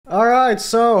Alright,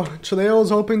 so today I was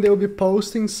hoping they would be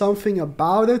posting something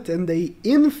about it, and they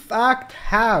in fact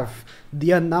have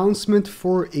the announcement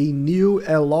for a new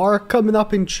LR coming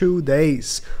up in 2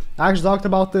 days. I actually talked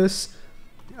about this,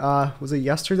 was it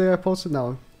yesterday I posted?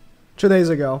 No, 2 days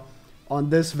ago on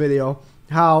this video.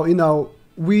 How, you know,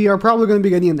 we are probably going to be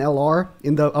getting an LR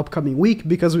in the upcoming week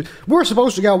because we're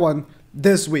supposed to get one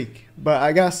this week. But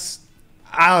I guess,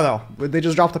 I don't know, they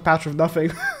just dropped a patch of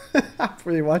nothing.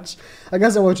 Pretty much. I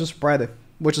guess I will just spread it,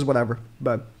 which is whatever.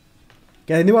 But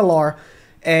get a new LR,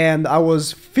 and I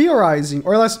was theorizing,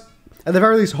 or at the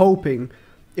very least hoping,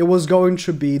 it was going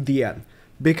to be DN.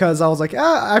 Because I was like,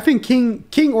 I think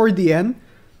King or DN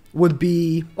would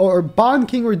be, or Bond,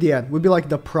 King, or DN would be like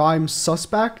the prime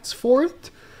suspects for it.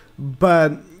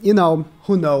 But, you know,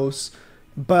 who knows.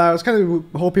 But I was kind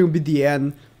of hoping it would be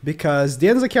DN, because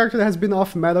DN is a character that has been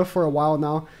off meta for a while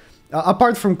now.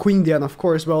 Apart from Queen DN, of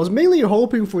course, but I was mainly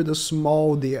hoping for the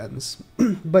small DNs.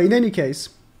 But in any case,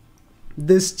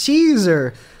 this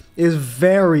teaser is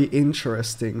very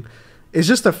interesting. It's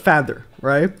just a feather,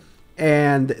 right?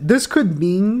 And this could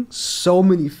mean so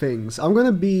many things. I'm going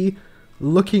to be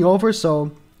looking over,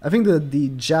 so I think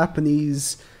the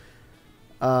Japanese...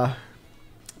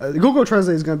 Google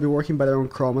Translate is going to be working better on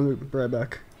Chrome. I'll be right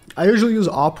back. I usually use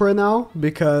Opera now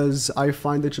because I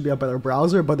find it should be a better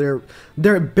browser, but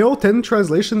their built-in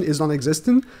translation is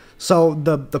non-existent, so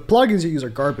the plugins you use are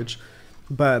garbage.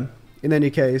 But in any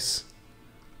case,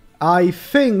 I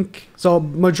think, so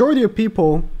majority of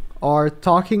people are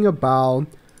talking about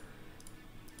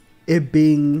it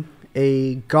being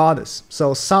a goddess.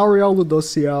 So Sauriel,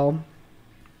 Ludociel,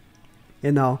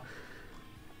 you know,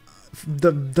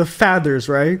 the feathers,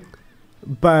 right?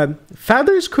 But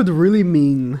feathers could really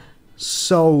mean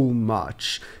so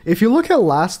much. If you look at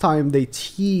last time they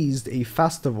teased a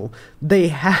festival, they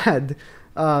had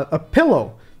a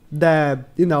pillow that,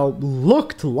 you know,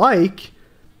 looked like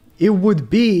it would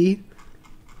be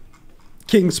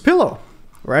King's pillow,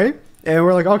 right? And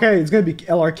we're like, okay, it's gonna be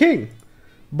LR King.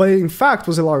 But in fact, it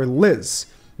was LR Liz,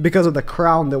 because of the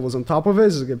crown that was on top of it.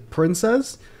 It's like a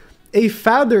princess. A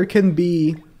feather can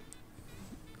be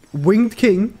Winged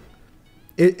King.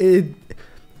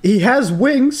 He has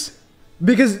wings,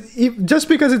 because just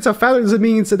because it's a feather doesn't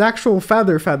mean it's an actual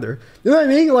feather. You know what I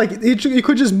mean? Like, it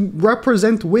could just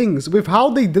represent wings. With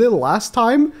how they did it last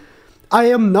time, I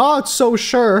am not so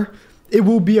sure it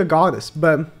will be a goddess.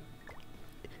 But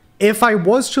if I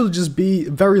was to just be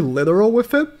very literal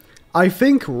with it, I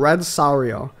think Red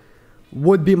Sauriel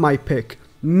would be my pick.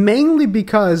 Mainly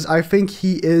because I think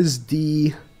he is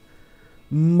the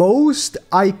most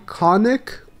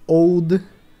iconic old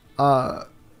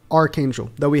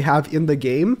Archangel that we have in the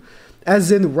game.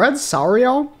 As in, Red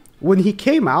Sauriel, when he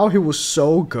came out, he was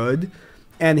so good,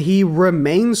 and he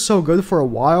remained so good for a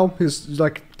while. He's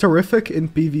like terrific in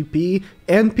PvP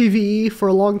and PvE for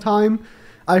a long time.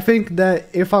 I think that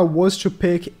if I was to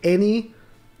pick any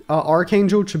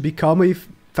Archangel to become a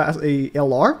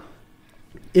LR,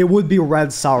 it would be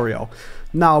Red Sauriel.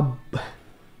 Now,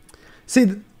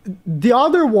 see, the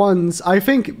other ones, I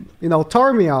think, you know,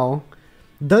 Tarmiel,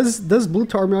 does Blue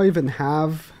Tarmiel even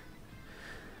have...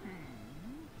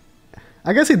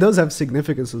 I guess it does have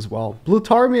significance as well. Blue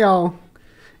Tarmiel,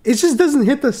 it just doesn't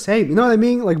hit the same, you know what I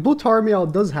mean? Like, Blue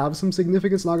Tarmiel does have some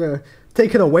significance, not gonna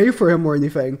take it away for him or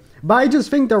anything, but I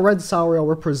just think that Red Sauriel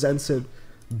represents it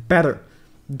better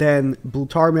than Blue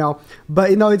Tarmiel. But,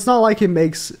 you know, it's not like it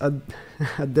makes a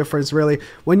difference, really.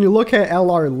 When you look at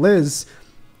LR Liz,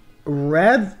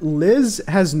 Red Liz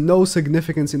has no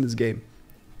significance in this game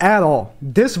at all.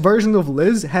 This version of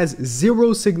Liz has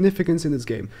zero significance in this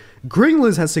game. Green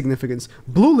Liz has significance.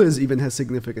 Blue Liz even has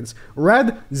significance.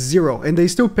 Red, zero. And they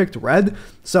still picked Red.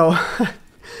 So,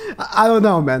 I don't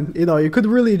know, man. You know, it could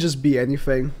really just be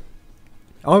anything.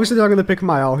 Obviously, they're not going to pick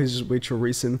Mael. He's just way too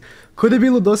recent. Could it be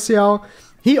Ludociel?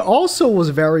 He also was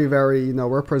very, very, you know,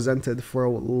 represented for a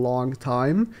long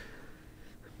time.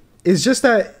 It's just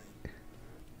that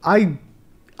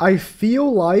I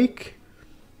feel like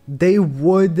they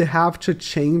would have to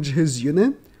change his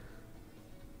unit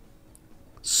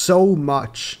so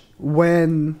much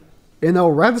when, you know,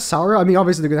 Red Sauriel, I mean,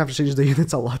 obviously they're gonna have to change the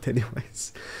units a lot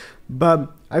anyways,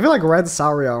 but I feel like Red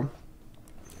Sauriel,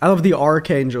 out of the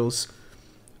Archangels,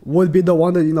 would be the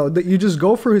one that, you know, that you just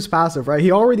go through his passive, right?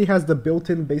 He already has the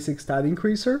built-in basic stat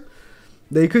increaser.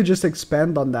 They could just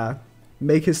expand on that,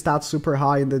 make his stats super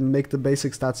high, and then make the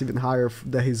basic stats even higher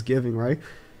that he's giving, right?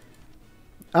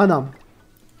 I don't know.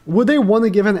 Would they want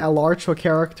to give an LR to a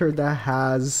character that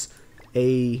has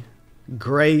a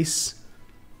Grace?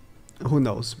 Who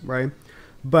knows, right?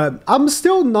 But I'm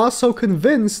still not so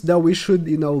convinced that we should,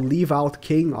 you know, leave out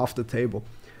King off the table.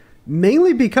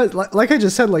 Mainly because, like I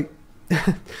just said, like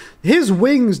his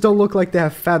wings don't look like they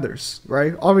have feathers,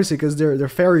 right? Obviously, because they're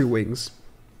fairy wings.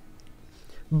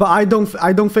 But I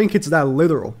don't think it's that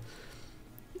literal.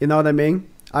 You know what I mean?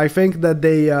 I think that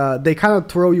they kind of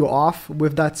throw you off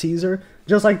with that teaser,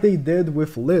 just like they did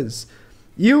with Liz.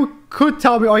 You could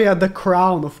tell me, oh yeah, the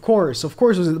crown, of course,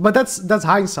 but that's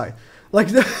hindsight. Like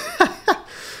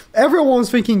everyone was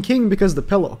thinking king because the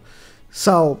pillow.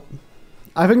 So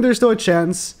I think there's still a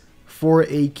chance for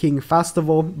a king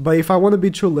festival. But if I want to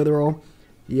be too literal,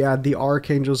 yeah, the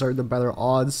archangels are the better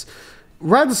odds.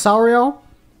 Red Sauriel,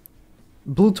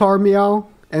 Blue Tarmiel,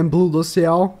 and Blue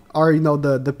Luciel are, you know,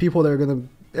 the people that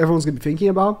everyone's gonna be thinking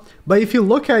about. But if you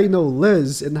look at, you know,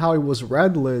 Liz and how it was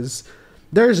Red Liz,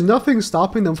 there's nothing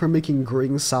stopping them from making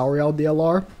Green Sauriel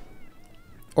DLR.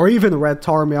 Or even Red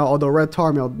Tarmiel, although Red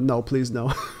Tarmiel, no, please no.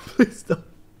 Please no.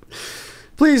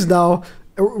 Please no.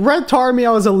 Red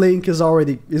Tarmiel as a link is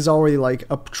already like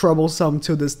a troublesome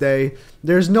to this day.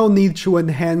 There's no need to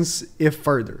enhance it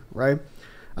further, right?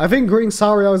 I think Green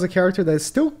Sauriel is a character that's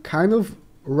still kind of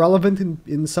relevant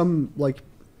in some like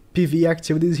PvE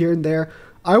activities here and there.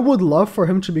 I would love for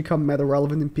him to become meta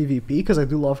relevant in PvP because I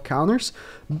do love counters.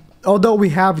 Although we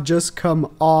have just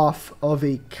come off of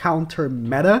a counter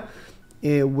meta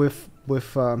with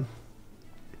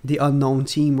the unknown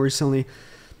team recently.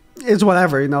 It's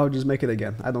whatever, you know, just make it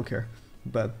again. I don't care.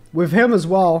 But with him as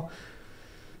well,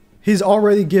 he's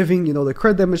already giving, you know, the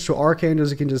crit damage to Archangels.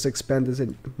 He can just expand this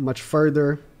much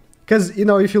further. Because, you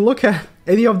know, if you look at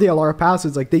any of the LR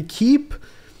passives, like they keep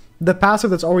the passive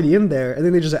that's already in there and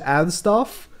then they just add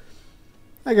stuff.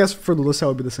 I guess for the Lucia it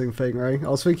would be the same thing, right? I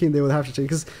was thinking they would have to change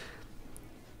because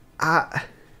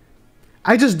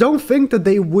I just don't think that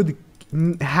they would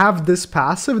have this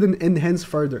passive and enhance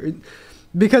further.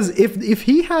 Because if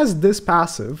he has this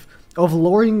passive of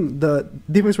lowering the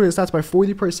defense rated stats by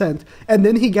 40% and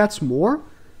then he gets more,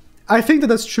 I think that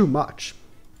that's too much.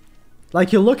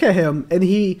 Like you look at him and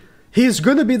he's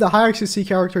going to be the high XCC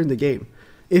character in the game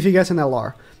if he gets an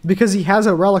LR. Because he has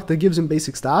a relic that gives him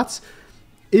basic stats.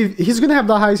 If he's going to have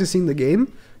the high XCC in the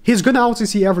game, he's going to out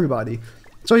CC everybody.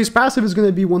 So his passive is going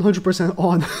to be 100%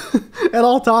 on at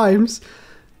all times.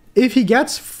 If he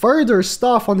gets further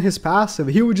stuff on his passive,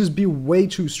 he would just be way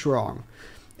too strong.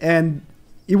 And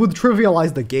it would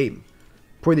trivialize the game,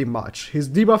 pretty much. His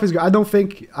debuff is good. I don't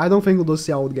think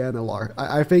Lucia would get an LR.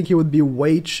 I think he would be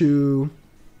way too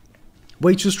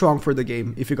strong for the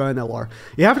game if you got an LR.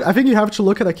 I think you have to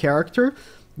look at a character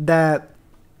that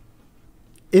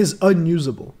is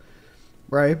unusable,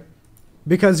 right?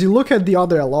 Because you look at the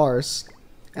other LRs,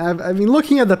 and I mean,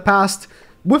 looking at the past,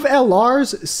 with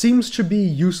LRs seems to be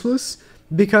useless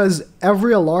because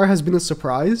every LR has been a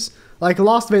surprise. Like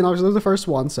Lost Vein, obviously, was the first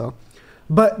one, so.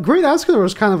 But Green Escanor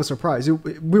was kind of a surprise.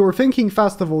 We were thinking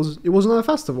festivals. It wasn't a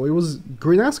festival. It was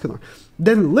Green Escanor.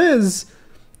 Then Liz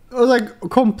was like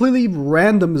completely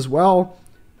random as well.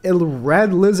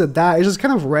 Red Liz at that. It's just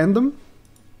kind of random.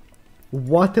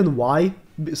 What and why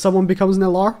someone becomes an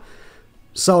LR.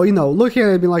 So, you know, looking at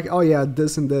it being like, oh yeah,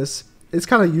 this and this. It's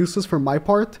kind of useless for my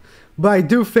part. But I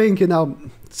do think, you know,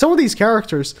 some of these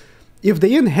characters, if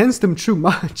they enhance them too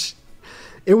much,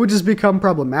 it would just become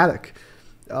problematic.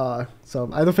 So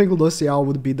I don't think Luciel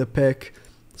would be the pick.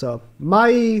 So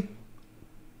my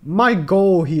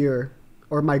goal here,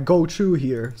 or my go-to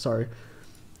here, sorry,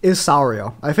 is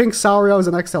Sauriel. I think Sauriel is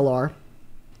an XLR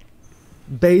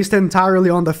based entirely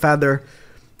on the feather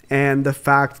and the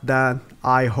fact that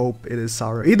I hope it is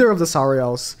Sauriel. Either of the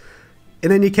Sauriels.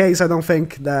 In any case, I don't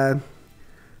think that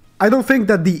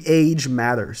the age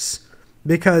matters.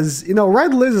 Because, you know,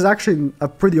 Red Liz is actually a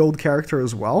pretty old character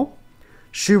as well.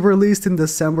 She released in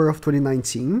December of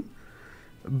 2019.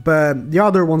 But the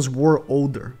other ones were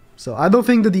older. So I don't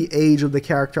think that the age of the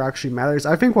character actually matters.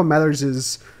 I think what matters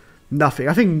is nothing.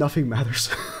 I think nothing matters.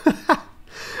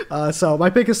 So my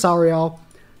pick is Sauriel.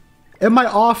 And my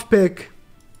off pick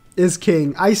is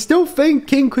King. I still think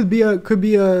King could be a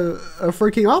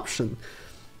freaking option.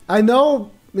 I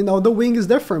know, you know, the wing is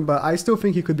different, but I still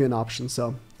think he could be an option.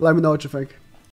 So let me know what you think.